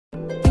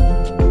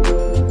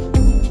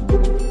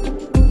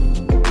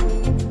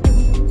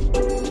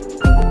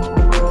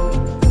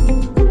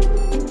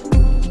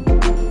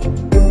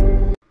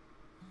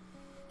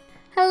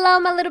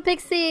my little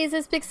pixies,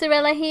 it's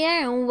Pixxelrella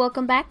here and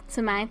welcome back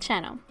to my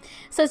channel.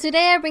 So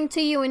today I bring to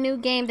you a new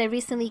game that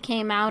recently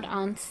came out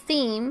on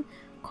Steam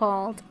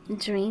called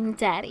Dream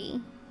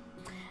Daddy.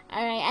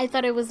 Alright, I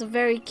thought it was a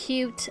very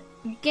cute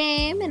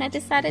game and I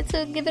decided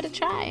to give it a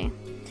try.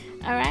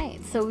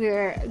 Alright, so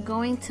we're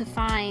going to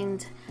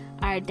find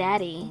our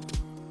daddy,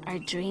 our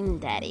dream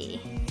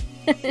daddy.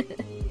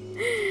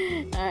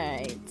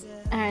 Alright,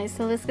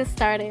 so let's get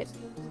started.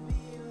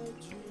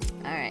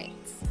 Alright.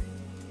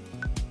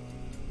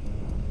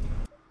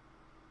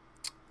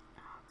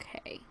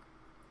 Okay.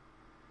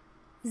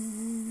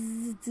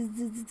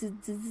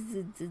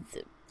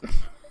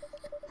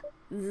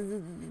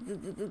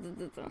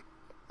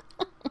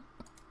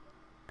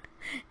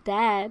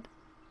 Dad.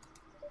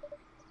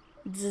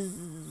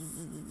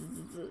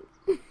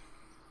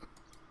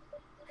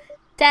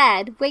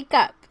 Dad, wake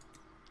up.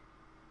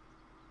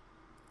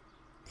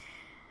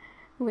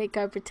 Wake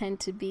up, pretend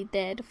to be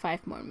dead.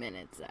 5 more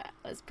minutes.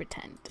 Let's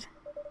pretend.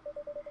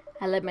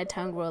 I let my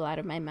tongue roll out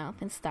of my mouth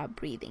and stop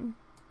breathing.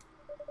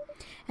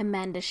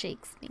 Amanda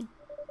shakes me.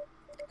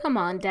 Come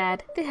on,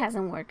 Dad. This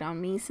hasn't worked on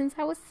me since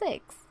I was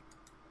 6.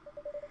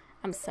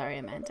 I'm sorry,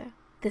 Amanda.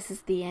 This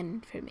is the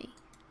end for me.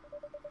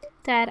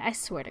 Dad, I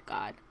swear to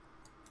God.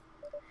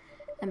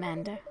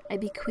 Amanda, I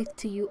bequeath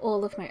to you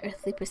all of my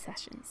earthly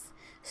possessions.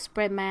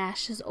 Spread my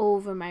ashes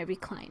over my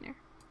recliner.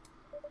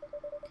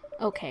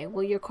 Okay,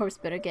 well, your corpse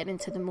better get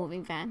into the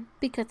moving van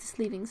because it's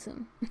leaving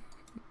soon.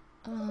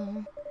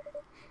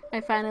 I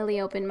finally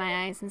opened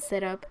my eyes and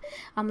sit up.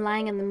 I'm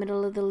lying in the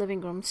middle of the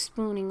living room,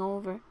 spooning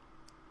over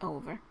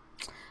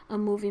a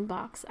moving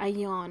box. I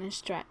yawn and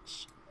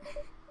stretch.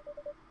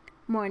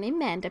 Morning,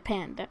 Manda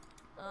Panda.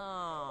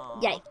 Oh.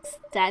 Yikes,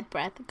 Dad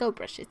breath. Go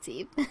brush your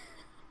teeth.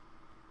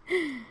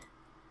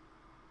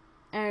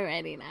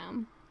 Alrighty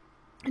now.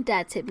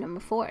 Dad tip number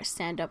 4.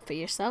 Stand up for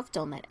yourself.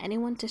 Don't let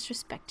anyone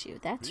disrespect you.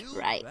 That's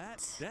right.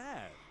 That's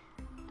Dad.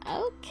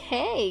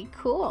 Okay,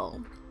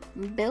 cool.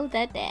 Build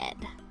that dad.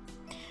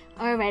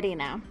 Alrighty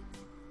now.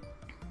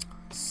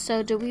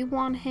 So do we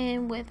want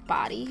him with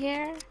body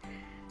hair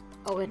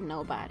or with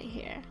no body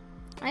hair?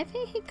 I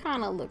think he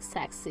kind of looks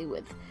sexy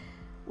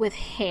with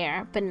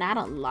hair, but not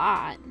a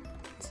lot.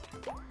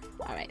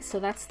 Alright, so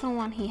that's the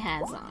one he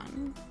has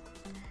on.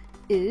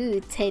 Ooh,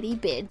 teddy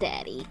bear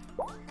daddy.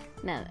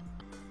 Now,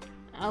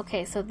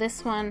 okay, so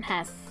this one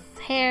has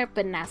hair,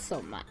 but not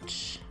so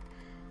much.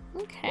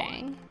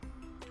 Okay.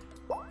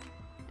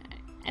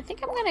 I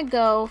think I'm gonna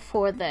go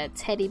for the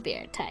teddy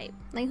bear type.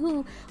 Like,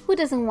 who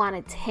doesn't want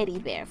a teddy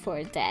bear for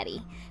a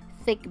daddy?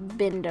 Thick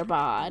binder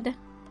bod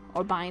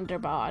or binder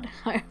bod,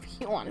 however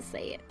you want to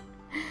say it.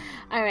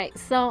 All right,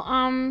 so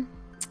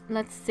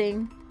let's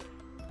see.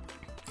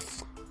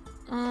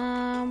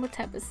 What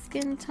type of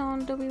skin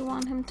tone do we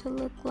want him to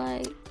look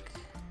like?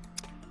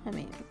 I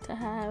mean, to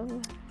have.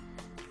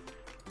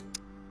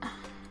 I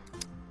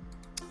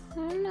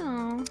don't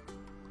know.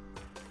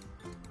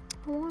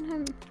 I want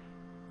him.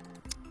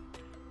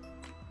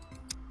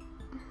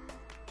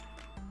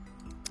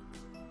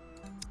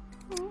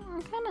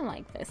 I kind of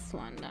like this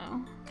one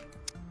though.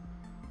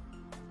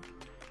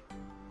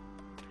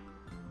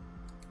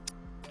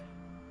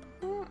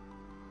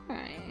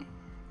 Alright.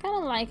 Kind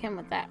of like him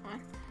with that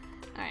one.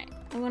 Alright,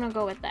 I'm gonna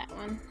go with that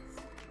one.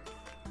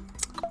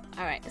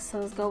 Alright, so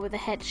let's go with the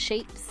head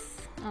shapes.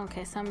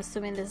 Okay, so I'm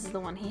assuming this is the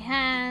one he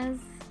has.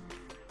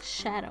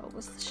 Shadow.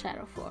 What's the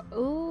shadow for?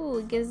 Ooh,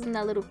 it gives him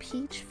that little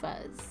peach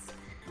fuzz.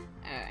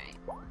 Alright.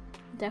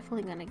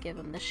 Definitely gonna give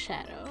him the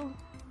shadow.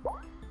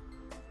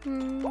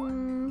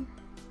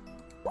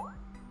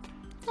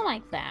 I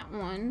like that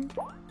one.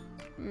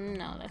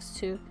 No, that's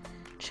too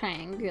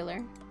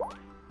triangular.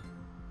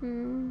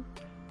 No.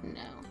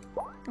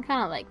 I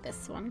kind of like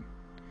this one.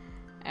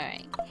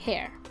 Alright,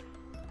 hair.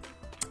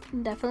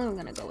 Definitely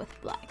gonna go with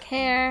black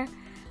hair.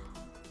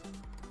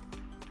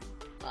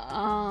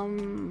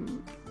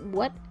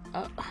 What?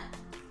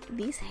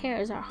 These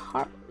hairs are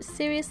hard.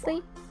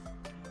 Seriously?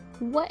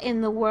 What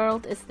in the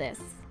world is this?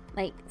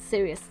 Like,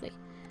 seriously.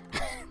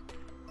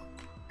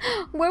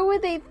 Where were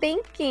they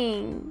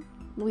thinking?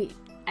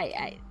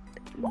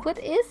 What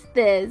is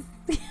this?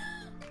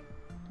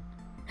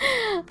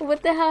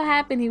 What the hell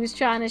happened? He was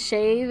trying to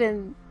shave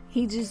and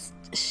he just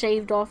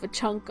shaved off a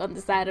chunk on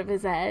the side of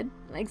his head.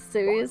 Like,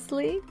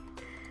 seriously?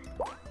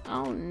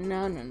 Oh,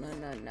 no.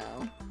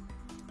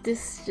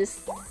 This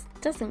just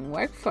doesn't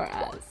work for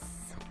us.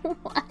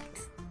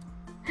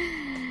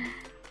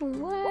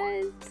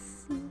 What?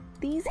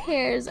 These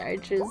hairs are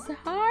just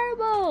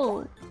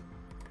horrible.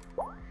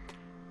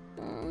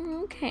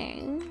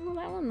 Okay, well,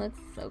 that one looks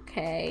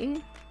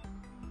okay.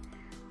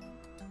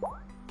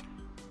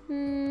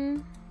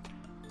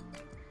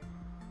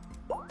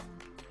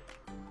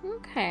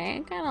 Okay,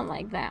 I kind of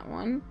like that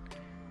one.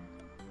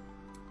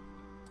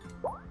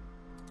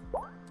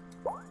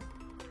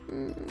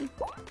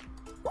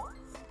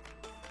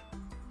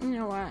 You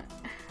know what?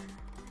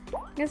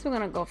 I guess we're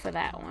gonna go for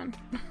that one.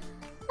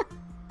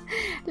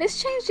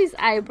 Let's change these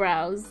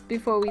eyebrows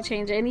before we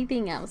change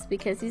anything else,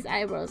 because these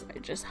eyebrows are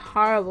just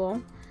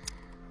horrible.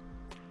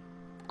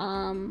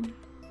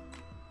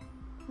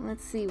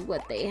 Let's see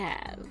what they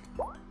have.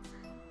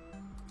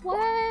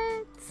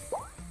 What?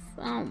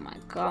 Oh my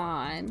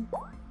god.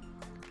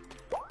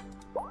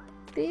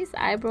 These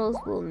eyebrows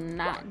will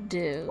not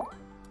do.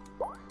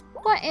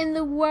 What in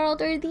the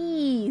world are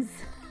these?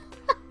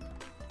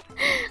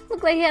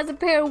 Look like he has a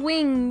pair of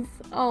wings.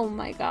 Oh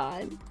my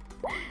god.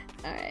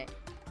 Alright.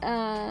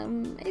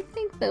 I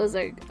think those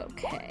are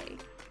okay.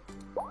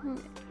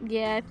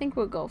 Yeah, I think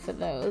we'll go for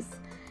those.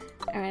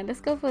 Alright,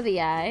 let's go for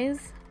the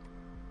eyes.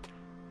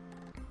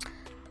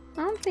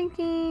 I'm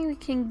thinking we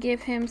can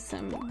give him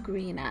some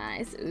green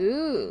eyes.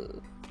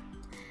 Ooh.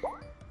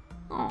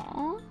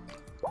 Aww.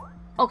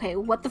 Okay,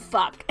 what the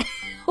fuck?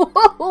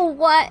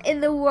 What in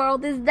the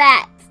world is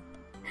that?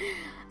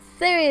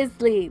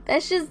 Seriously,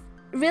 that's just...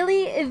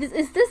 Really?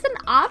 Is this an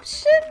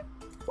option?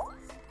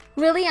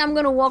 Really? I'm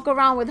gonna walk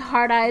around with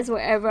hard eyes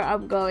wherever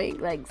I'm going?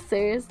 Like,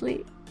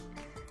 seriously?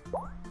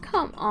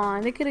 Come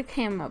on, they could have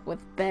came up with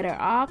better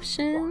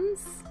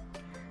options.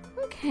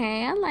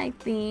 Okay, I like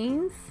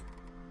these.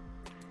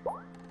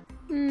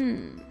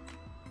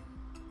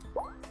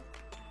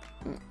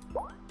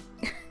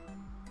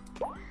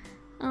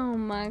 Oh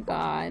my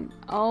god.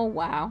 Oh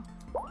wow.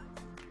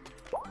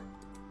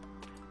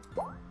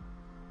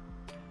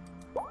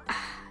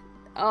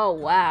 Oh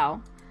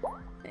wow.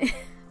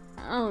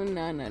 Oh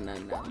no no no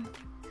no.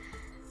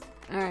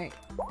 Alright.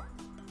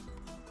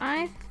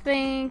 I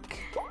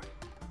think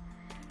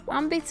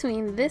I'm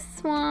between this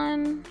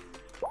one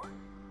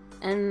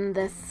and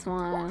this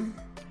one.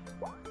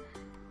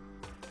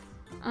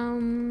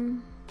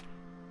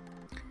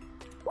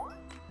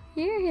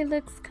 Here he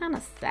looks kind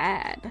of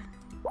sad.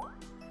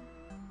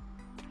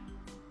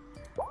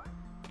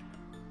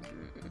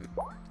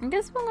 I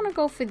guess we're gonna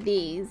go for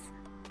these.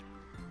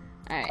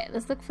 Alright,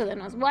 let's look for the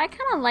nose. Well, I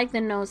kind of like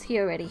the nose he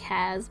already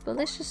has, but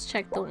let's just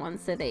check the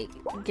ones that they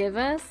give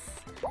us.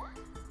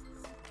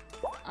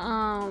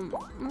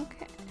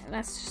 Okay,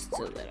 that's just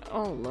too little.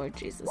 Oh, Lord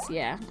Jesus,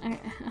 yeah. I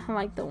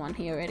like the one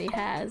he already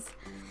has.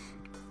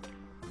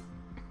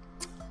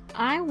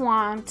 I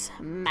want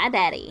my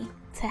daddy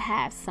to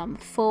have some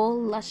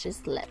full,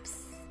 luscious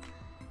lips.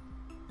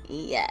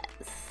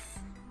 Yes.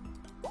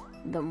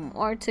 The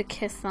more to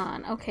kiss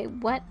on. Okay,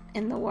 what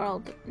in the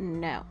world?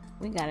 No,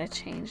 we gotta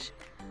change.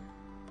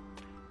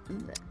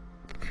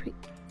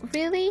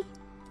 Really?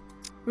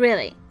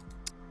 Really?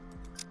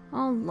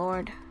 Oh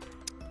Lord.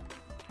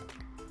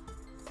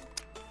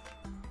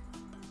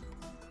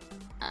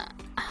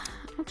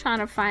 I'm trying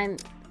to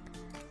find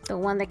the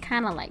one that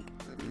kind of like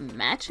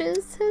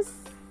matches his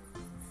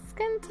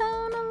skin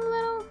tone a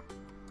little.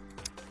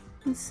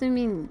 I'm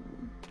assuming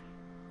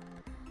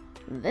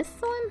this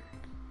one?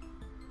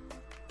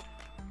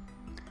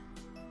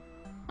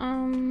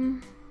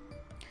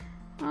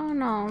 Oh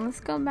no, let's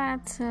go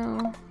back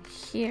to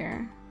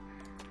here.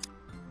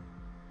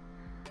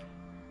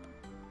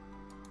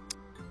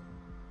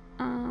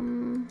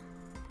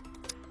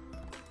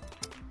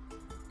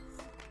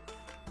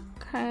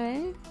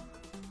 Okay.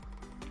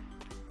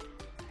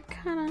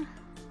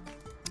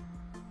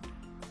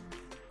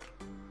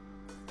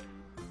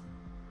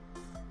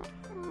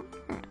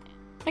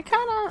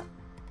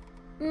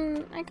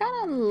 I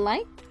kinda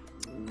like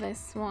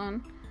this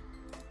one.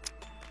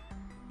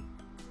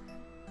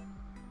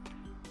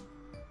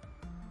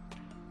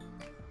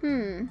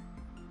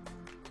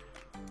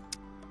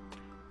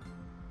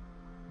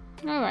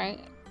 Alright.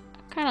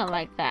 I kinda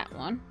like that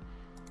one.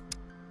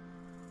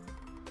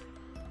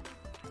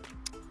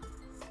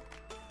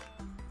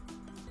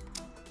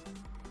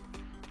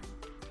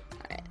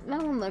 Alright,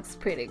 that one looks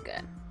pretty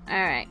good.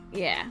 Alright,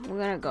 yeah, we're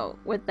gonna go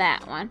with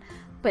that one.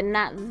 But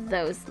not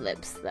those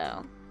lips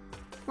though.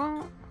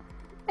 Well,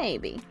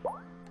 maybe.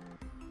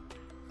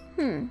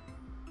 Ew.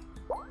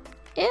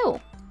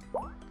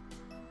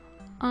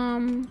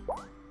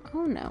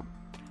 Oh no.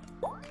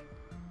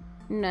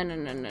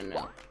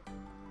 No.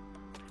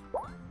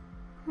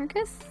 I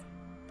guess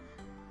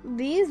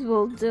these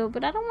will do,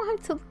 but I don't want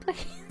him to look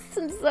like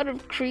some sort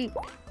of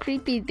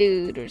creepy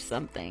dude or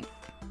something.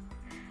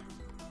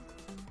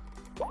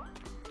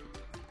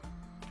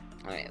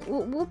 Alright,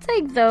 we'll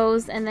take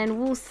those and then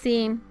we'll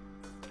see.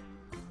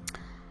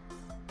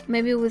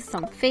 Maybe with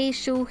some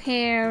facial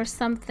hair or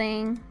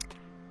something.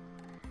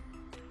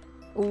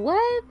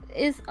 What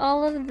is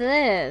all of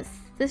this?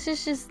 This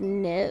is just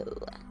no.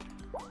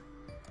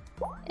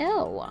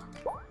 Ew.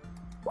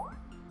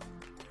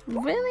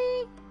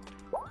 Really?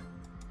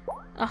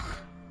 Ugh.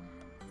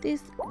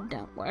 These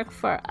don't work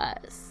for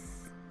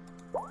us.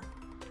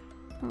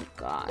 Oh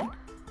god.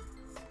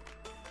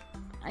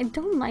 I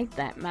don't like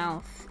that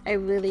mouth. I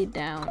really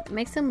don't. It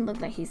makes him look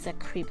like he's a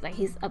creep, like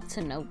he's up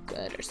to no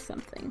good or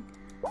something.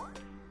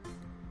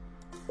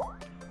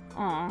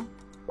 Aw.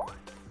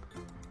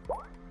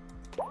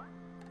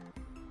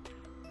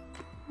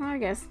 I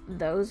guess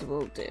those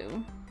will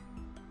do.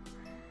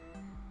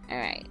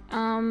 Alright,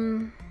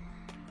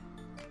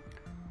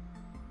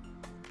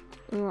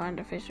 ooh,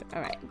 artificial.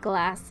 Alright,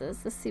 glasses.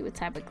 Let's see what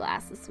type of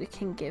glasses we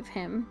can give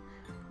him.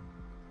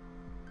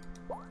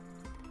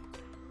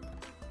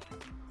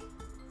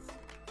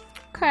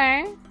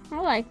 Okay, I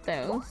like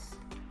those.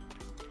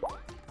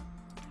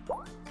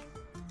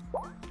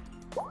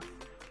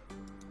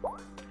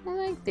 I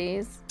like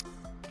these.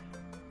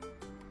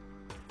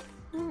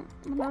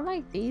 I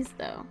like these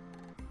though.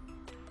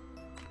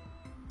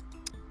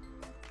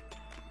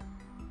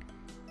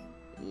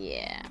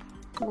 Yeah,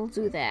 we'll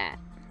do that.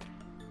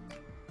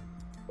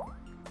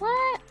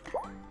 What?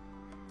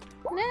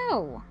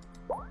 No.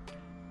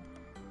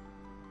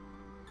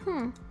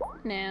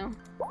 No.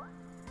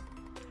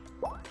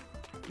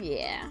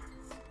 Yeah,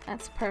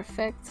 that's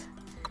perfect.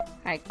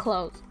 Alright,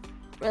 clothes.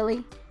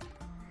 Really?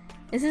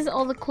 Is this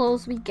all the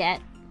clothes we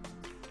get?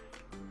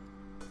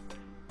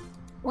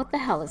 What the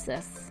hell is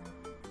this?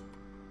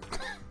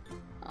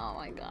 Oh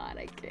my god,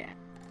 I can't.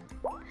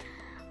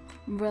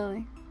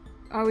 Really?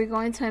 Are we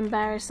going to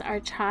embarrass our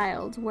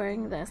child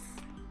wearing this?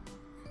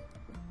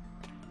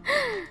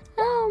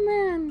 Oh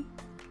man.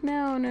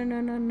 No, no,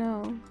 no, no,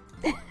 no.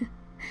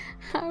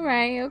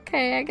 Alright,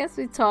 okay, I guess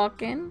we're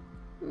talking.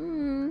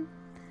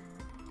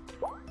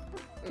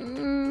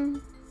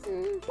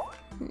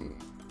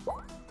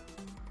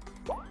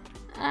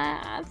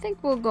 I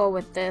think we'll go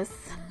with this.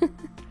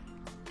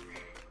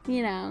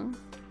 You know.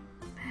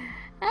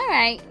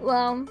 Alright,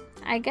 well,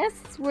 I guess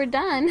we're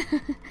done.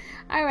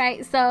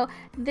 Alright, so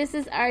this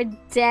is our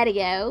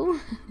daddy-o.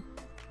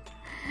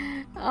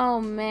 Oh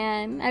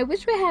man, I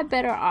wish we had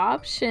better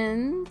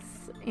options,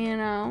 you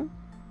know.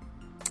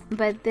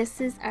 But this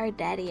is our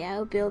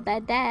daddy-o. Build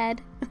that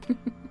dad.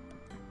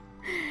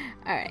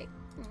 Alright,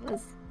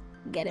 let's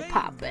get it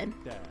poppin'.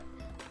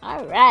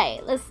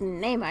 Alright, let's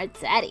name our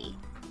daddy.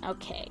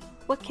 Okay,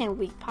 what can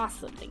we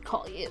possibly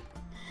call you?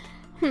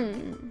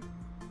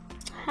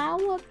 How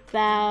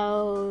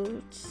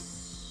about...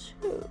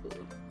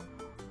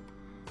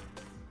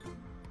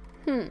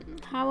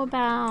 how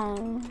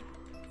about...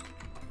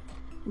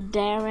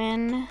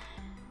 Darren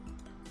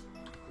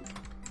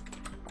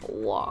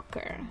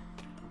Walker.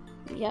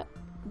 Yep,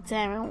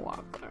 Darren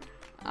Walker.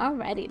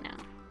 Alrighty now.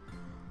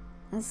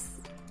 Let's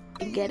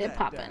get it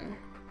poppin'.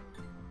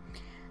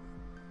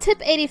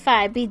 Tip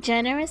 85. Be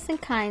generous and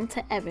kind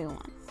to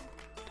everyone.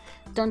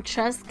 Don't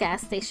trust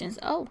gas stations.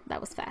 Oh, that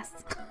was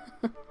fast.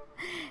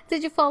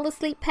 Did you fall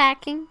asleep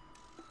packing?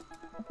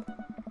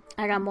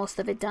 I got most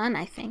of it done,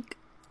 I think.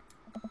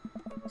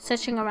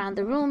 Searching around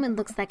the room, it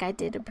looks like I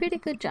did a pretty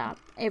good job.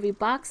 Every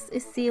box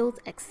is sealed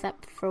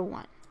except for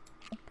one.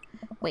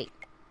 Wait,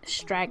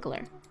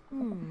 straggler.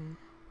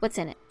 What's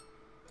in it?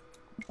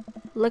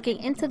 Looking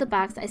into the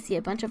box, I see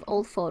a bunch of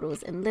old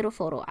photos and little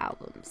photo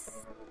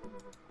albums.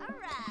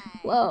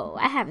 Whoa,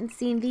 I haven't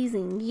seen these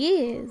in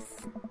years.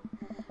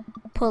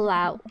 Pull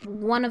out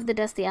one of the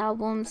dusty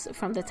albums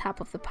from the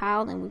top of the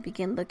pile and we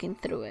begin looking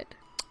through it.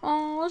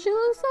 Oh, she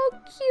looks so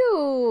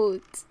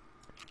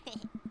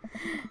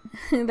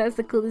cute. That's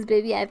the coolest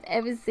baby I've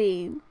ever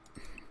seen.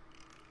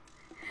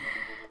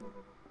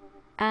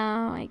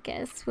 I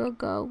guess we'll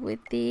go with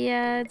the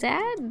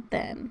dad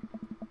then.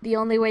 The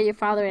only way your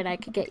father and I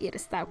could get you to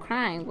stop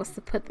crying was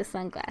to put the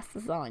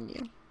sunglasses on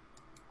you.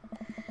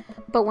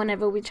 But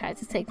whenever we tried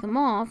to take them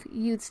off,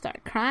 you'd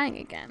start crying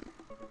again.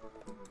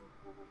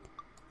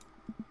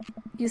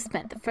 You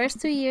spent the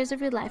first 2 years of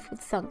your life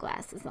with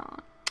sunglasses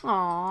on.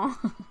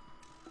 Aww.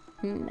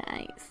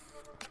 Nice.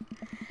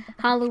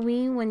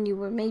 Halloween when you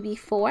were maybe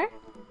 4?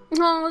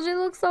 Oh, she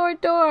looks so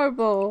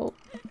adorable.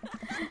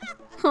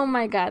 Oh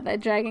my god, that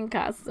dragon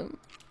costume.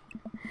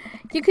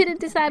 You couldn't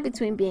decide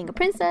between being a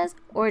princess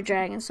or a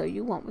dragon, so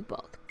you went with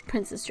both.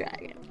 Princess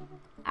Dragon.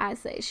 I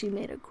say she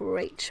made a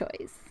great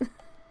choice.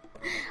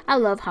 I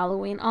love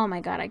Halloween. Oh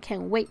my god, I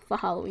can't wait for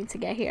Halloween to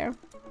get here.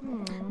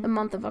 The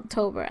month of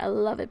October. I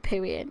love it,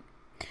 period.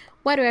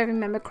 Why do I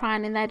remember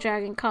crying in that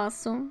dragon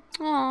costume?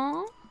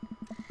 Aww.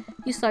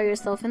 You saw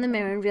yourself in the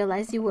mirror and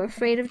realized you were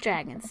afraid of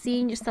dragons.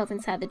 Seeing yourself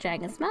inside the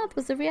dragon's mouth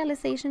was a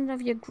realization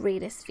of your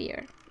greatest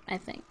fear, I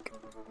think.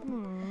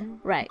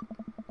 Right.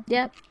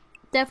 Yep.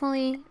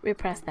 Definitely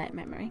repress that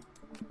memory.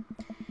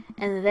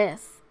 And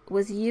this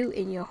was you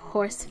in your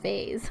horse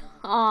phase.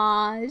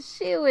 Aw,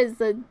 she was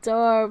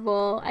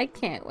adorable. I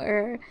can't wear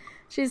her.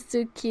 She's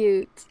too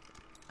cute.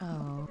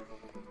 Oh.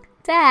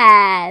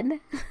 Dad!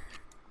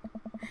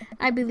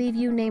 I believe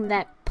you named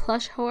that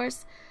plush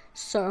horse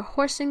Sir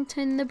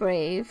Horsington the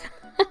Brave.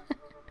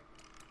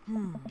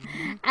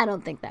 I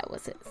don't think that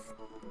was his.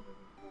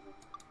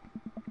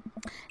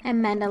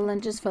 Amanda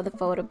lunges for the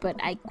photo, but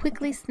I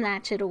quickly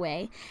snatch it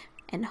away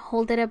and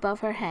hold it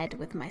above her head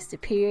with my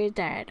superior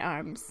dad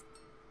arms.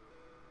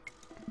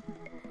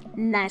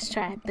 Nice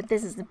try, but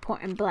this is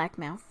important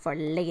blackmail for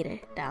later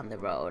down the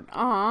road.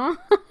 Aww.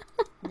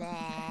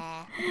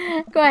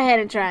 Go ahead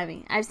and try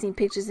me. I've seen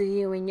pictures of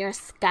you in your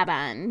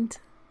scaband.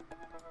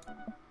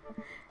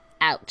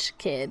 Ouch,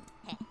 kid.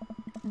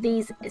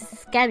 These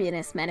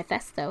Scabulous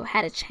Manifesto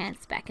had a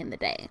chance back in the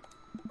day.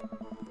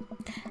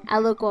 I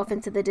look off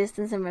into the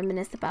distance and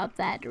reminisce about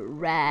that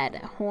rad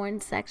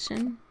horn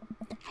section.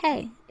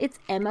 Hey, it's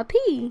Emma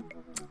P.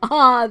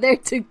 Aw, they're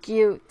too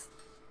cute.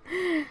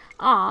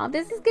 Aw,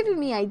 this is giving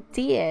me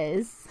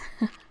ideas.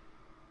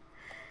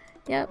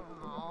 Yep.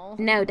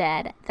 No,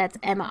 Dad, that's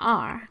Emma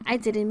R. I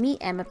didn't meet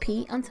Emma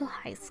P until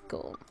high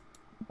school.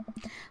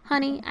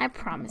 Honey, I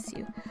promise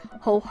you,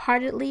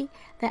 wholeheartedly,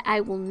 that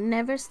I will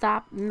never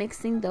stop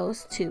mixing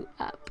those two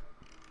up.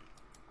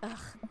 Ugh.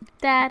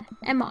 Dad,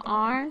 Emma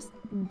R's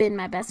been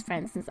my best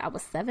friend since I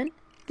was 7.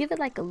 Give it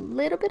like a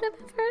little bit of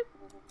effort.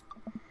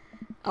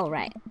 Oh,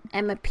 right.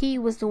 Emma P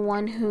was the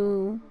one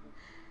who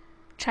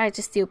tried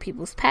to steal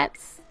people's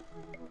pets,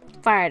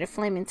 fired a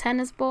flaming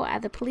tennis ball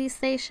at the police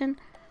station,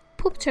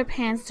 pooped her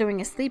pants during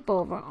a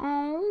sleepover.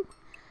 Oh,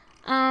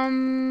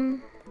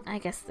 I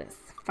guess this.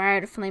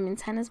 Fired a flaming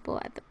tennis ball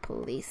at the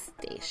police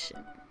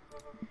station.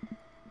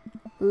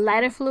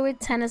 Lighter fluid,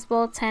 tennis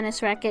ball,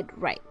 tennis racket,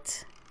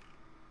 right.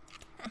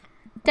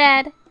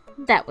 Dad,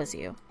 that was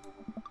you.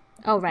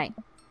 Oh, right.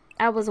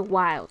 I was a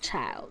wild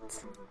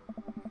child.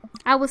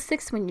 I was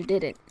 6 when you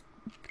did it.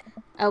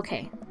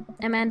 Okay,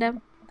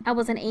 Amanda, I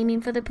wasn't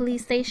aiming for the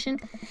police station.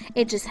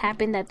 It just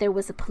happened that there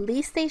was a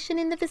police station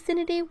in the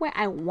vicinity where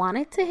I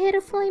wanted to hit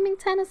a flaming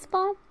tennis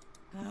ball.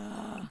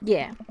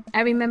 Yeah,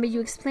 I remember you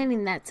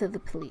explaining that to the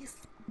police.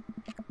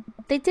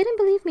 They didn't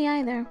believe me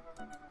either.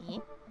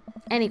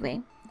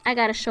 Anyway, I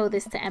gotta show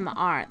this to Emma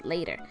R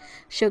later.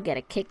 She'll get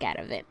a kick out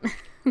of it.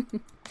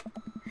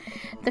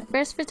 The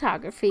first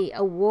photography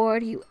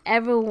award you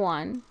ever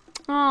won.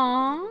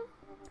 Aww.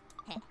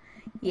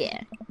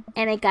 Yeah,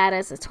 and it got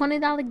us a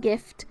 $20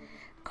 gift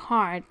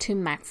card to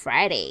Mac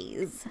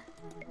Fridays.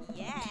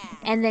 Yeah.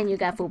 And then you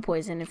got food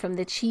poisoning from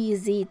the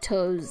Cheesy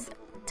Toes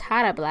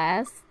Tata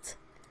Blast.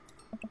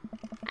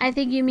 I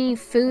think you mean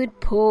food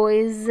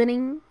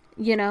poisoning,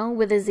 you know,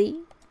 with a Z.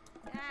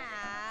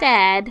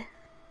 Dad.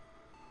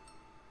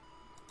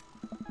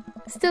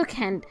 Still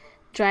can't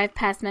drive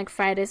past Mac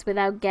Fridays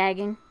without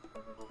gagging.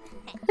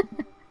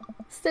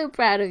 Still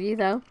proud of you,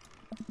 though.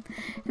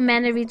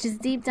 Amanda reaches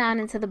deep down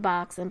into the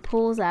box and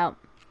pulls out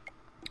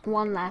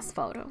one last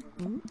photo.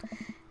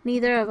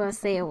 Neither of us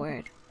say a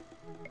word.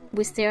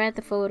 We stare at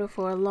the photo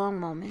for a long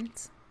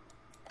moment.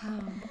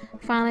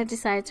 Finally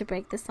decide to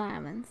break the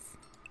silence.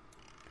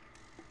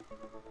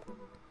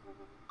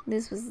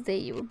 This was the day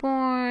you were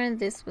born.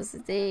 This was the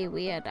day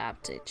we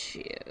adopted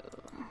you.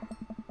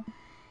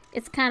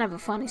 It's kind of a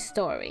funny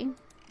story.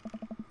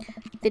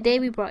 The day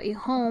we brought you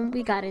home,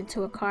 we got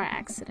into a car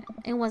accident.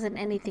 It wasn't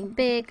anything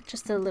big,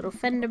 just a little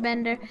fender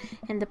bender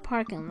in the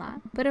parking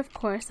lot. But of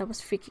course, I was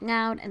freaking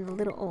out, and the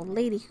little old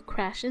lady who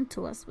crashed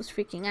into us was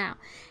freaking out,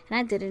 and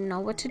I didn't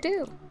know what to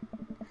do.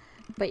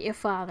 But your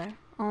father,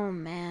 oh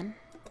man.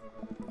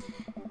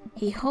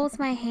 He holds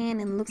my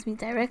hand and looks me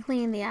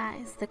directly in the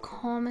eyes, the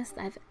calmest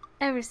I've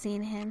ever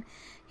seen him.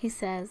 He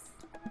says,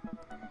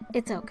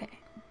 "It's okay.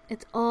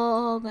 It's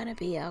all gonna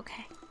be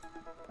okay."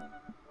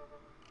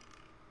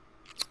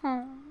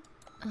 Oh.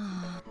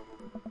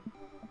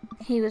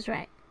 He was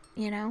right,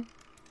 you know.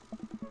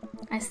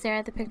 I stare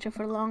at the picture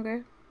for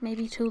longer,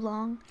 maybe too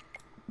long.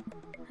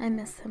 I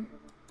miss him.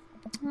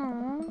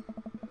 Oh,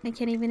 I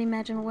can't even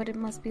imagine what it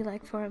must be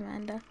like for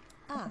Amanda.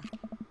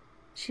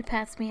 She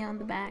pats me on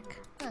the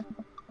back.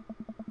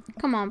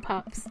 Come on,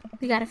 Pops.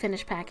 We gotta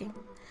finish packing.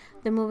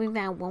 The moving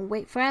van won't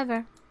wait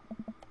forever.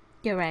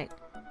 You're right.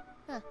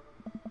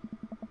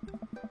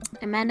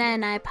 Amanda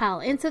and I pile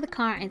into the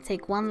car and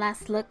take one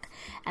last look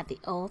at the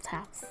old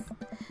house.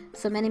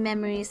 So many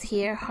memories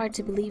here. Hard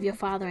to believe your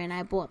father and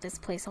I bought this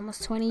place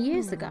almost 20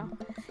 years ago.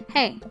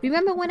 Hey,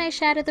 remember when I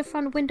shattered the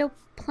front window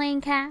playing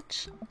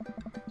catch?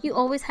 You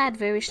always had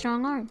very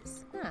strong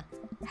arms.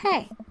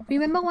 Hey,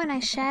 remember when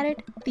I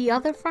shattered the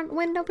other front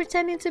window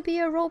pretending to be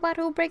a robot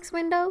who breaks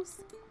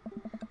windows?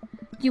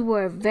 You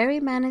were a very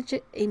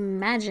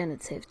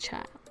imaginative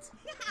child.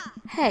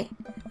 Hey,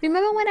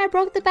 remember when I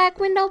broke the back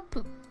window?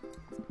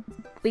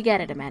 We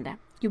get it, Amanda.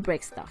 You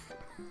break stuff.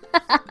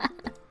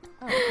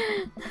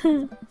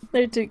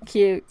 They're too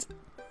cute.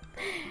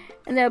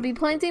 And there'll be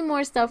plenty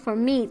more stuff for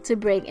me to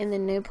break in the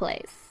new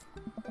place.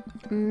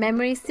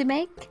 Memories to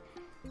make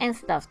and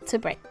stuff to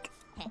break.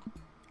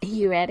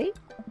 You ready?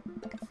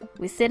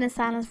 We sit in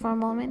silence for a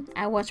moment.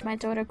 I watch my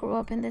daughter grow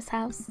up in this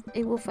house.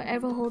 It will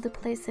forever hold a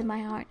place in my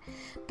heart,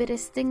 but it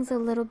stings a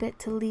little bit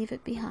to leave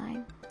it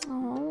behind.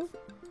 Oh,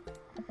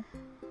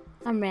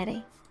 I'm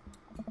ready.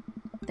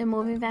 The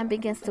moving van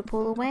begins to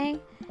pull away,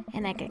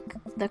 and I get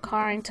the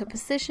car into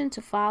position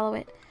to follow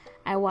it.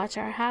 I watch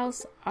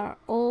our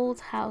old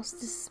house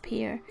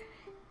disappear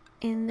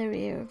in the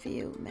rear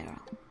view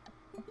mirror.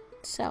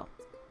 So,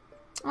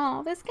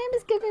 oh, this game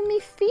is giving me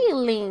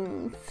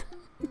feelings.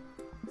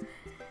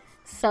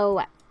 So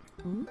what?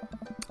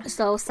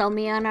 So sell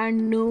me on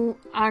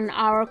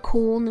our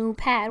cool new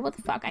pad. What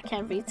the fuck? I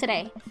can't read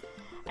today.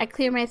 I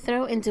clear my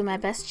throat and do my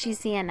best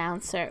cheesy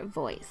announcer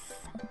voice.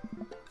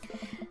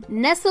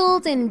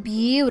 Nestled in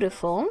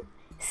beautiful,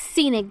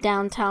 scenic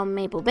downtown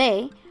Maple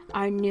Bay,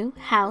 our new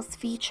house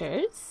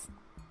features,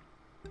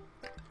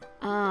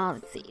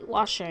 let's see,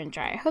 washer and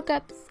dryer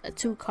hookups, a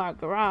 2-car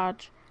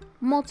garage,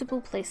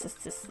 multiple places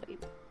to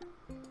sleep.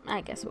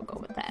 I guess we'll go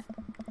with that.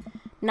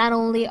 Not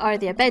only are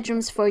there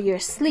bedrooms for your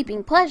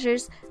sleeping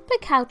pleasures,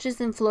 but couches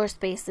and floor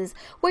spaces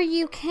where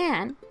you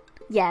can,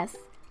 yes,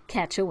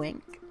 catch a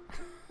wink.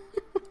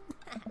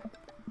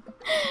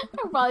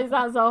 That probably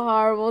sounds so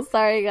horrible.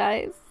 Sorry,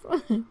 guys.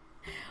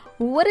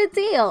 What a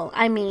deal.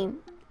 I mean,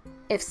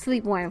 if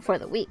sleep weren't for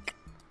the weak.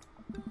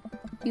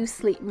 You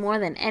sleep more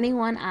than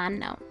anyone I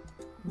know.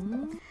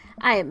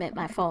 I admit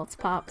my faults,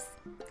 Pops.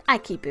 I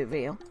keep it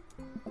real.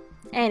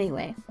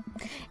 Anyway,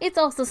 it's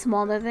also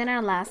smaller than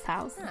our last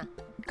house.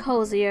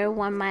 Cozier,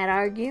 one might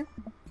argue.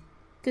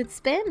 Good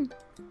spin.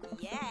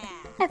 Yeah.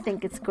 I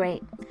think it's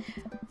great.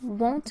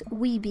 Won't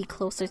we be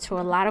closer to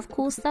a lot of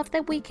cool stuff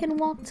that we can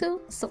walk to,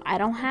 so I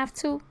don't have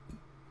to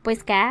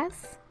waste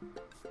gas?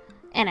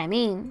 And I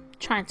mean,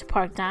 trying to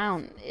park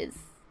downtown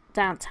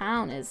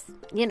is,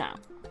 you know.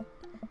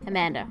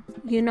 Amanda,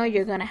 you know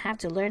you're gonna have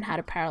to learn how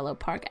to parallel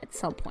park at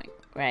some point,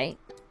 right?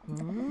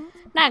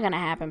 Not gonna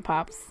happen,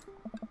 Pops.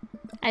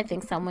 I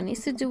think someone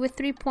needs to do a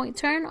 3-point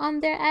turn on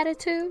their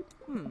attitude.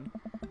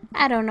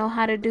 I don't know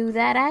how to do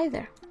that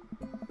either.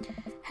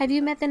 Have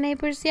you met the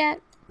neighbors yet?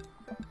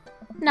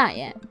 Not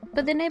yet,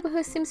 but the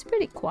neighborhood seems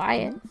pretty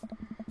quiet.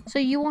 So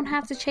you won't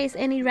have to chase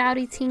any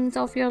rowdy teens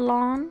off your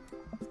lawn?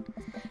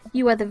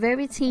 You are the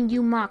very teen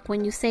you mock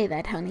when you say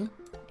that, honey.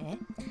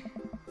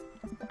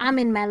 I'm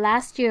in my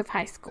last year of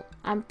high school.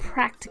 I'm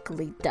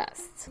practically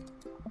dust.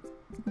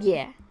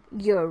 Yeah,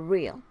 you're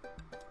real.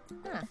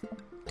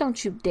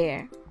 Don't you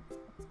dare.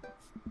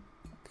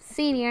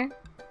 Senior.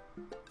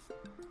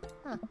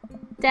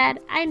 Dad,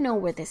 I know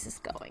where this is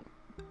going.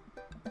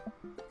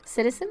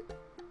 Citizen?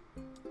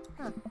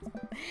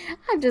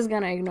 I'm just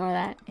gonna ignore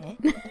that.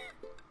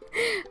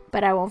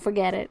 But I won't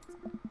forget it.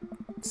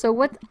 So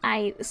what's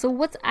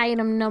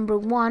item number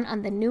 1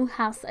 on the new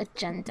house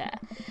agenda?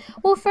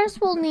 Well, first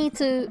we'll need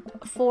to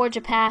forge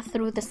a path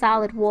through the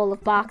solid wall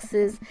of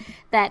boxes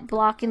that's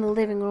blocking the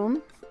living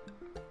room.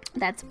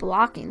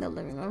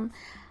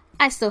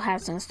 I still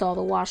have to install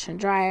the washer and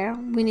dryer.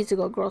 We need to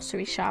go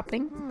grocery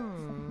shopping.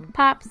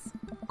 Pops,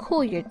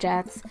 cool your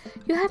jets.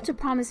 You have to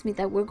promise me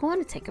that we're going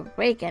to take a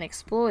break and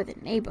explore the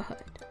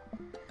neighborhood.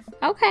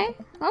 Okay,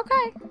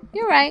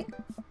 you're right.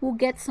 We'll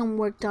get some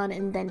work done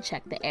and then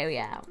check the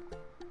area out.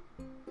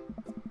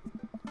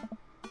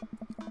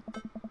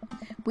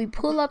 We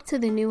pull up to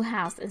the new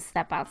house and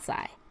step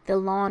outside. The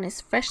lawn is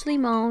freshly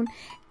mown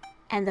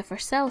and the for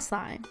sale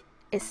sign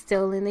is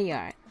still in the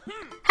yard.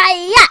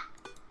 Hiya!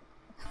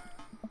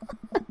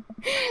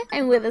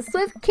 And with a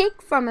swift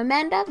kick from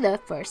Amanda, the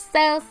for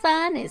sale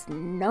sign is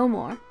no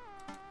more.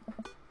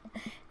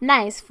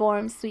 Nice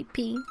form, sweet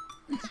pea.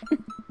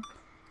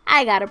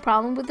 I got a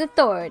problem with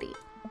authority.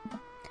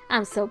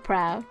 I'm so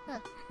proud.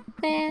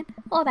 Man,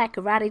 all that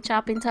karate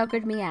chopping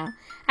tuckered me out.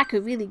 I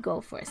could really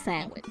go for a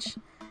sandwich.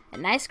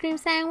 An ice cream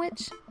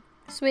sandwich?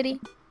 Sweetie,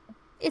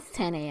 it's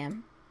 10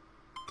 a.m.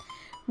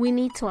 We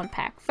need to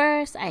unpack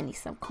first. I need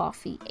some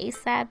coffee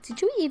ASAP.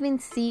 Did you even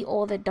see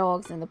all the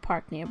dogs in the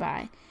park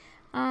nearby?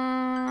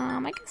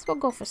 I guess we'll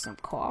go for some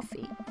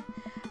coffee.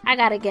 I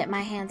gotta get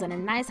my hands on a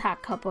nice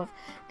hot cup of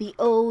the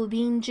old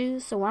bean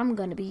juice, or I'm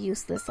gonna be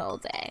useless all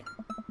day.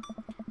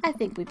 I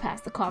think we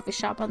passed the coffee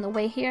shop on the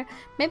way here.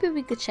 Maybe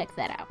we could check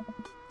that out.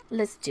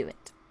 Let's do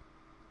it.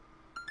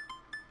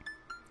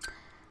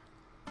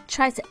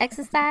 Try to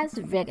exercise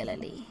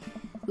regularly.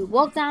 We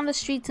walk down the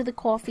street to the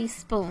Coffee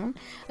Spoon,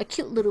 a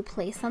cute little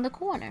place on the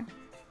corner.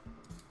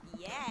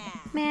 Yeah.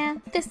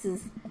 Man, this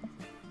is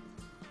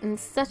in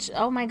such...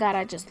 Oh my god,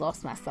 I just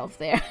lost myself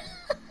there.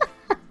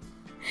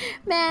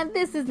 Man,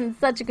 this is in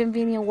such a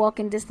convenient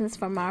walking distance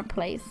from our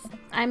place.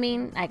 I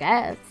mean, I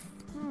guess.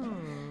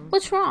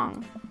 What's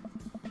wrong?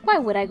 Why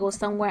would I go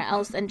somewhere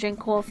else and drink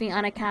coffee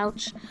on a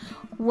couch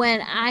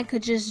when I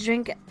could just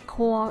drink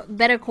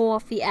better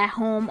coffee at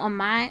home on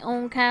my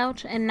own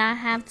couch and not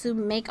have to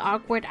make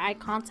awkward eye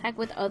contact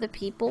with other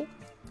people?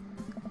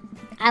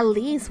 At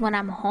least when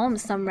I'm home,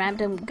 some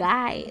random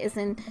guy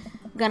isn't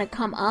gonna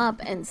come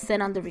up and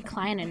sit on the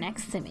recliner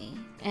next to me,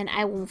 and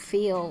I won't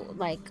feel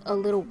like a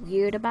little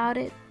weird about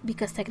it,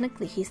 because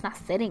technically he's not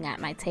sitting at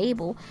my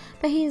table,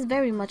 but he is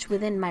very much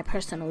within my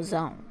personal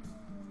zone.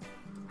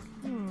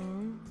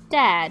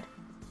 Dad,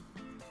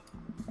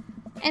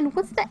 and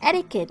what's the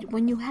etiquette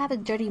when you have a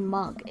dirty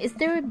mug? Is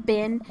there a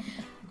bin?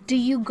 Do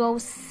you go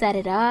set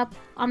it up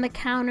on the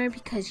counter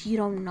because you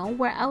don't know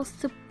where else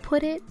to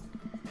put it?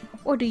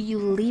 Or do you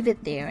leave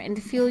it there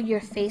and feel your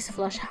face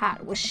flush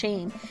hot with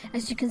shame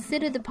as you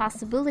consider the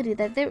possibility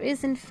that there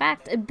is in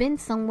fact a bin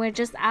somewhere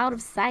just out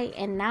of sight,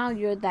 and now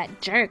you're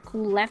that jerk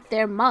who left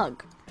their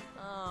mug?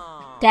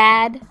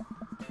 Dad,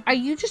 are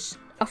you just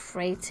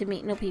afraid to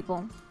meet new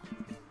people?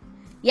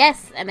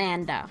 Yes,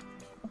 Amanda.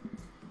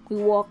 We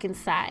walk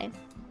inside.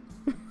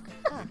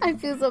 I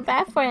feel so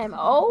bad for him.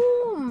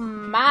 Oh,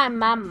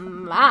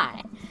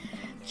 my.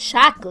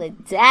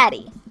 Chocolate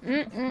daddy.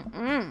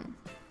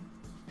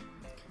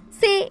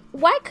 See,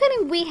 why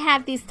couldn't we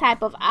have these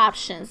type of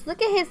options?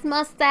 Look at his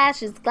mustache,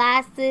 his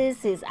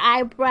glasses, his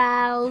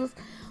eyebrows.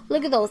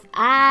 Look at those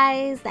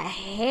eyes, that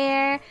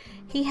hair.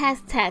 He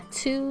has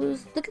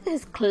tattoos. Look at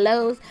his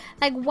clothes.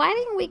 Like, why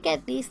didn't we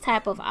get these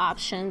type of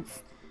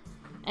options?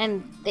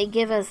 And they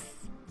give us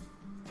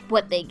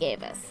what they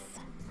gave us.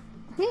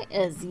 It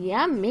is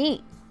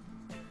yummy.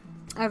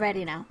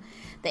 Alrighty now.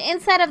 The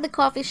inside of the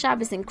coffee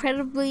shop is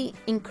incredibly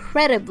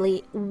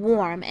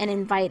warm and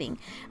inviting.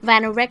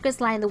 Vinyl records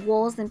line the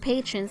walls and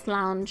patrons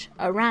lounge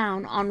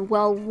around on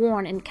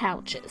well-worn-in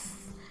couches.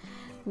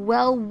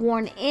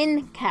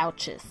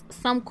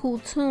 Some cool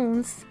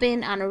tunes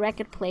spin on a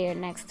record player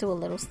next to a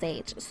little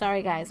stage.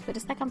 Sorry guys, but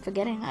it's like I'm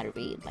forgetting how to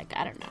read. Like,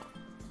 I don't know.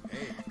 Hey.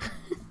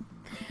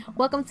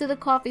 Welcome to the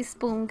Coffee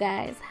Spoon,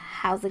 guys.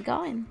 How's it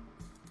going?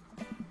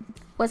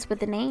 What's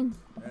with the name?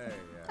 Hey,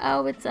 yeah.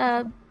 Oh,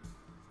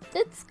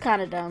 it's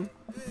kind of dumb.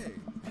 Hey.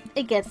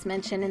 It gets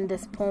mentioned in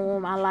this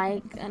poem I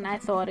like, and I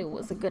thought it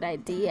was a good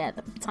idea at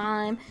the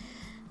time.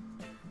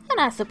 And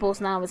I suppose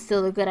now it's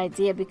still a good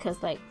idea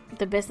because, like,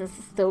 the business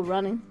is still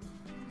running.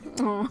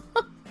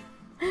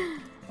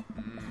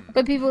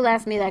 But people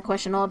ask me that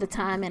question all the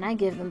time, and I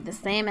give them the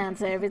same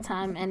answer every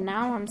time. And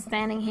now I'm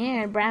standing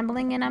here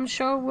rambling, and I'm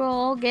sure we're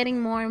all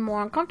getting more and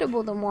more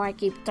uncomfortable the more I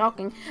keep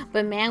talking.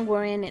 But man,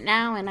 we're in it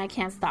now, and I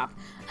can't stop.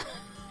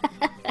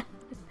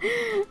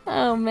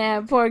 Oh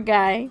man, poor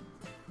guy.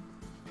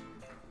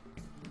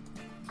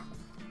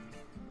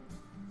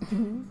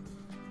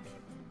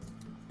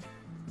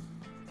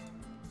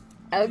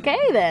 Okay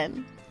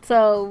then.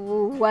 So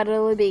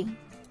what'll it be?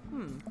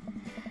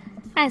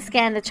 I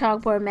scan the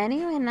chalkboard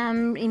menu and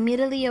I'm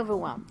immediately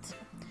overwhelmed.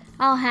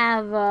 I'll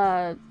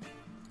have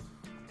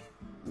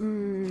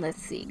let's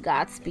see,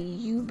 Godspeed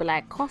You,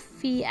 black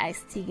coffee,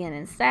 iced Tegan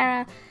and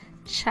Sarah,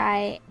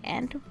 chai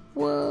and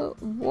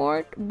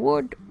Ward.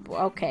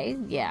 Okay,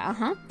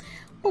 yeah,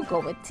 we'll go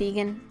with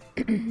Tegan.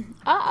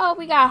 Uh-oh,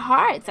 we got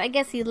hearts. I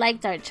guess he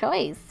liked our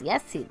choice.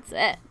 Yes, he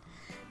did.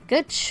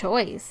 Good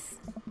choice.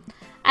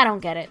 I don't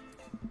get it.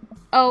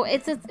 Oh,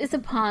 it's a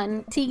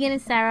pun. Tegan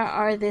and Sarah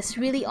are this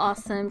really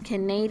awesome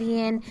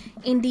Canadian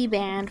indie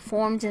band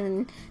formed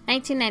in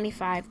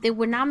 1995. They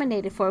were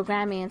nominated for a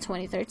Grammy in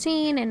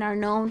 2013 and are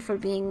known for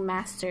being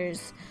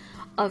masters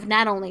of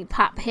not only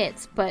pop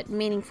hits but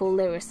meaningful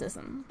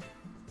lyricism.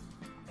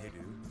 Hey,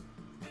 dude.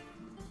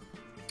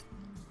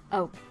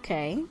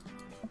 Okay.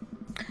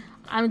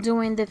 I'm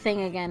doing the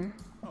thing again.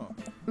 Oh.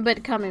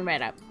 But coming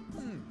right up.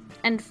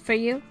 And for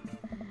you,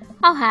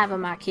 I'll have a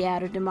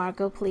macchiato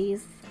DeMarco,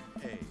 please.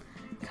 Hey.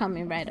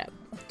 Coming right up.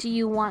 Do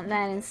you want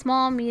that in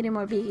small, medium,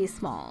 or biggie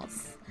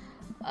smalls?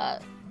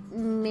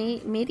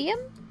 Medium?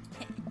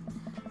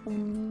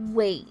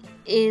 Wait,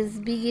 is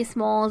biggie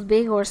smalls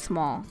big or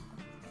small?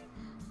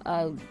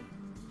 I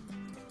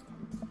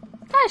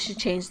should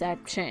change that,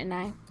 shouldn't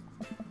I?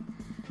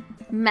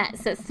 Matt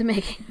sets to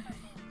make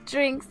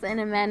drinks, and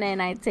Amanda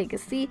and I take a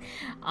seat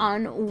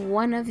on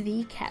one of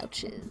the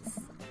couches.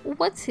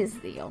 What's his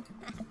deal?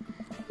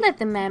 Let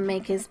the man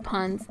make his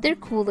puns. They're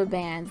cooler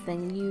bands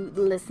than you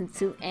listen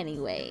to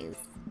anyways.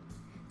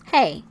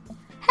 Hey!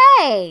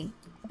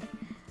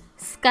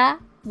 Ska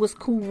was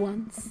cool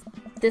once.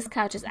 This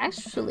couch is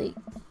actually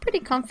pretty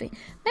comfy.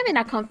 Maybe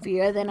not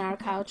comfier than our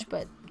couch,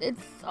 but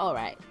it's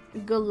alright.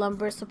 Good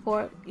lumbar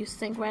support. You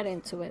sink right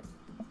into it.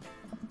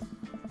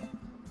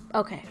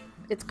 Okay,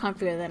 it's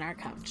comfier than our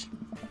couch.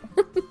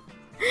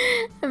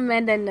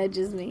 Amanda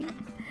nudges me.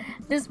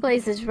 This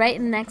place is right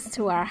next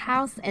to our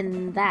house,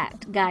 and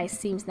that guy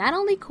seems not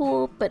only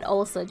cool, but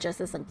also just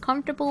as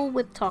uncomfortable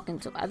with talking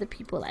to other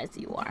people as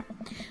you are.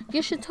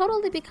 You should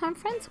totally become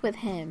friends with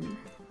him.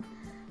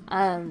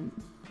 I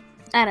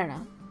don't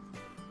know.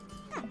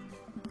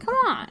 Come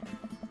on.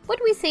 What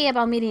do we say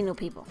about meeting new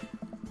people?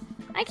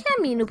 I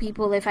can't meet new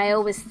people if I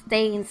always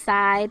stay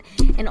inside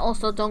and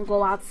also don't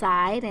go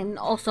outside and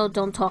also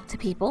don't talk to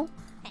people.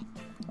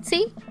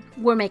 See?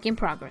 We're making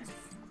progress.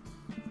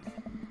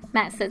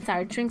 Matt sets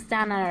our drinks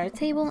down at our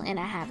table and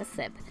I have a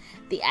sip.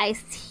 The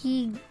iced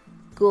tea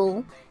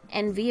Gul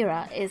and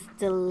Vera is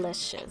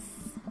delicious.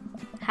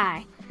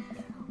 Hi.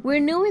 We're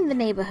new in the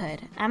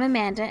neighborhood. I'm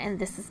Amanda and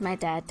this is my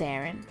dad,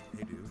 Darren.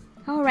 Hey, dude.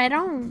 Oh, right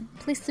on.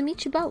 Pleased to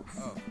meet you both.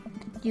 Oh.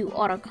 You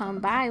ought to come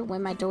by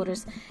when my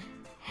daughter's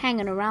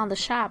hanging around the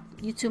shop.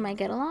 You two might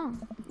get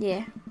along.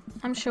 Yeah,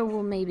 I'm sure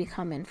we'll maybe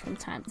come in from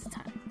time to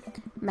time.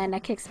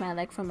 Amanda kicks my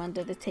leg from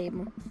under the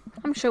table.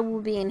 I'm sure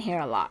we'll be in here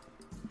a lot.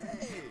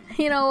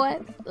 You know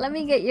what? Let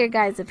me get your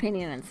guys'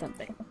 opinion on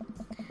something.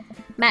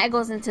 Matt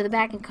goes into the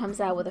back and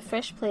comes out with a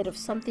fresh plate of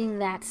something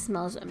that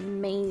smells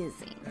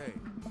amazing. Hey.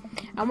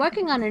 I'm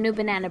working on a new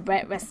banana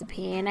bread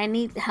recipe and I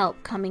need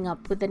help coming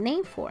up with a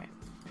name for it.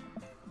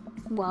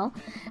 Well,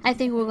 I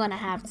think we're going to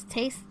have to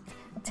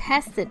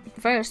test it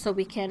first so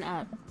we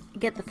can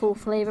get the full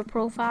flavor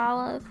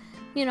profile of,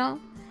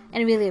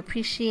 and really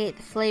appreciate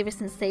the flavor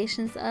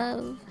sensations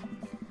of.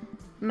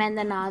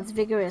 Amanda nods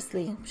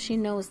vigorously. She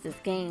knows this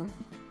game.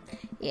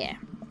 Yeah,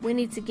 we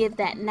need to give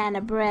that nana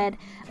bread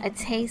a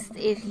taste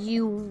if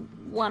you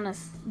want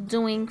us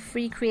doing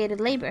free created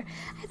labor.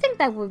 I think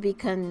that would be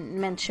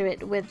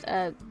commensurate with,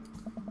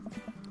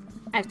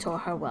 I've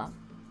told her well.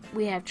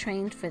 We have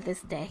trained for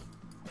this day.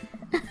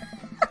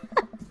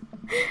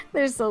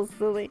 They're so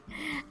silly.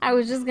 I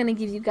was just going to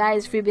give you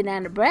guys free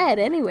banana bread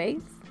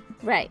anyways.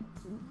 Right.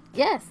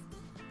 Yes,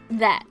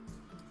 that.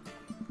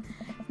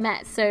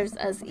 Matt serves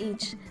us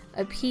each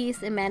a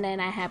piece. Amanda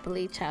and I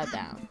happily chow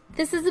down.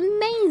 This is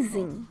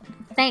amazing.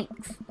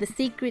 Thanks. The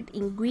secret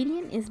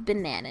ingredient is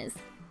bananas.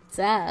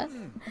 Duh.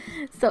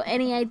 So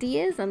any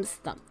ideas? I'm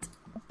stumped.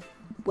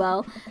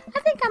 Well, I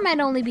think I might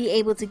only be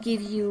able to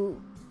give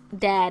you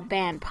dad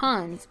band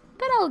puns,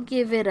 but I'll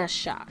give it a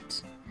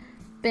shot.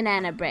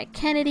 Banana bread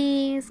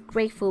Kennedys,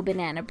 grateful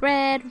banana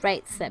bread,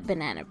 right set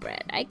banana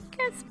bread. I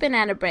guess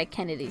banana bread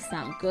Kennedys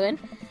sound good.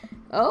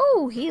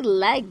 Oh, he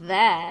liked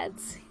that.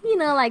 You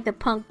know, like the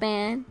punk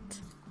band.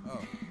 Oh.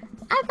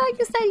 I thought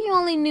you said you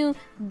only knew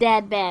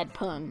dad bad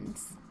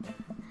puns.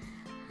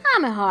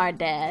 I'm a hard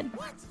dad.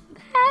 What?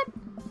 That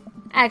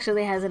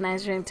actually has a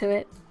nice ring to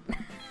it.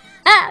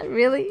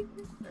 Really?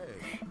 Hey.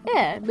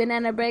 Yeah,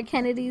 banana bread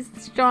Kennedy's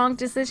strong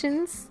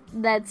decisions.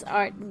 That's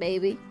art,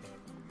 baby.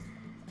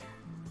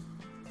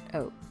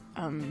 Oh,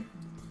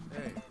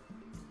 hey.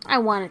 I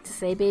wanted to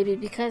say baby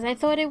because I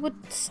thought it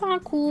would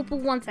sound cool, but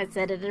once I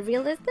said it, I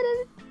realized that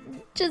it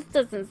just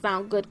doesn't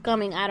sound good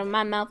coming out of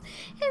my mouth.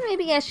 And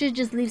maybe I should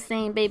just leave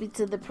saying baby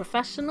to the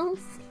professionals.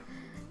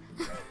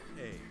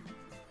 Hey.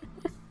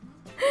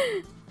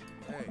 Hey.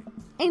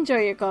 Enjoy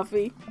your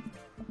coffee.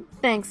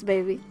 Thanks,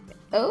 baby.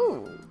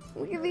 Oh,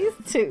 look at these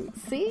two.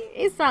 See?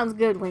 It sounds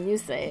good when you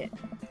say it.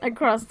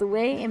 Across the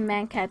way, a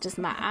man catches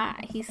my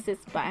eye. He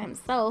sits by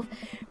himself,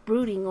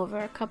 brooding over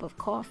a cup of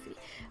coffee.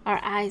 Our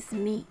eyes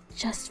meet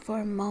just for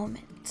a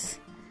moment.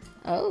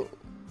 Oh.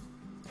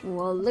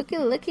 Well,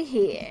 looky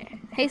here.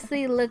 I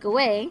hastily look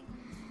away,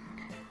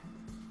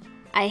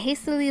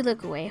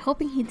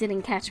 hoping he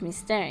didn't catch me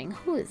staring.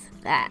 Who is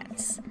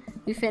that?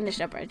 We finish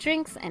up our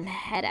drinks and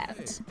head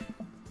out.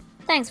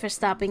 Thanks for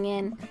stopping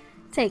in.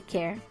 Take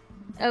care.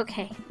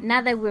 Okay,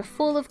 now that we're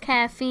full of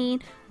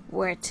caffeine,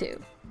 where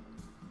to?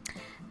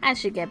 I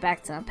should get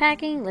back to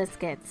unpacking. Let's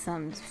get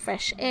some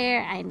fresh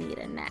air. I need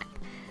a nap.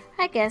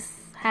 I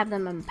guess have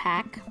them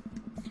unpack.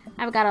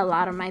 I've got a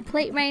lot on my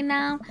plate right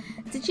now.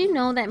 Did you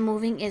know that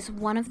moving is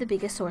one of the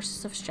biggest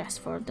sources of stress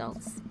for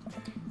adults?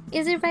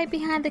 Is it right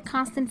behind the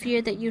constant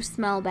fear that you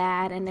smell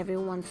bad and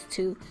everyone's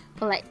too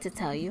polite to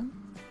tell you?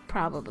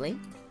 Probably.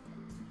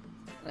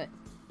 But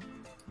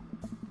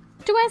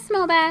do I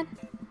smell bad?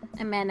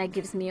 Amanda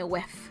gives me a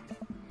whiff.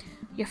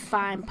 You're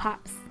fine,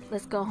 Pops.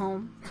 Let's go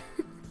home.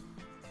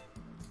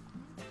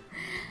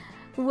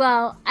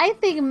 Well, I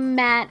think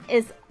Matt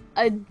is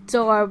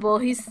adorable.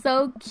 He's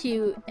so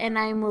cute and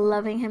I'm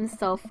loving him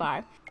so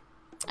far.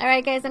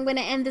 Alright guys, I'm going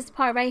to end this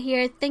part right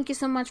here. Thank you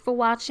so much for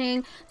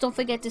watching. Don't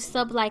forget to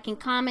sub, like, and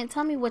comment.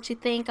 Tell me what you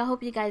think. I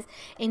hope you guys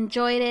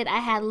enjoyed it. I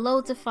had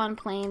loads of fun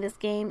playing this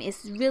game.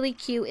 It's really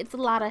cute. It's a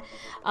lot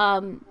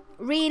of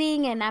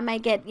reading and I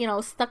might get, you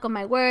know, stuck on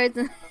my words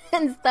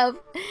and stuff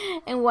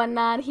and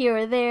whatnot here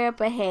or there,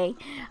 but hey,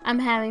 I'm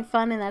having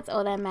fun and that's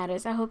all that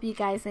matters. I hope you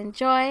guys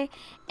enjoy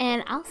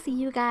and I'll see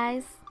you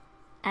guys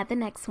at the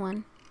next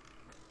one.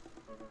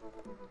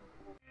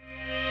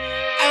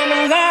 I'm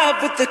in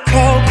love with the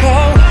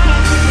cocoa.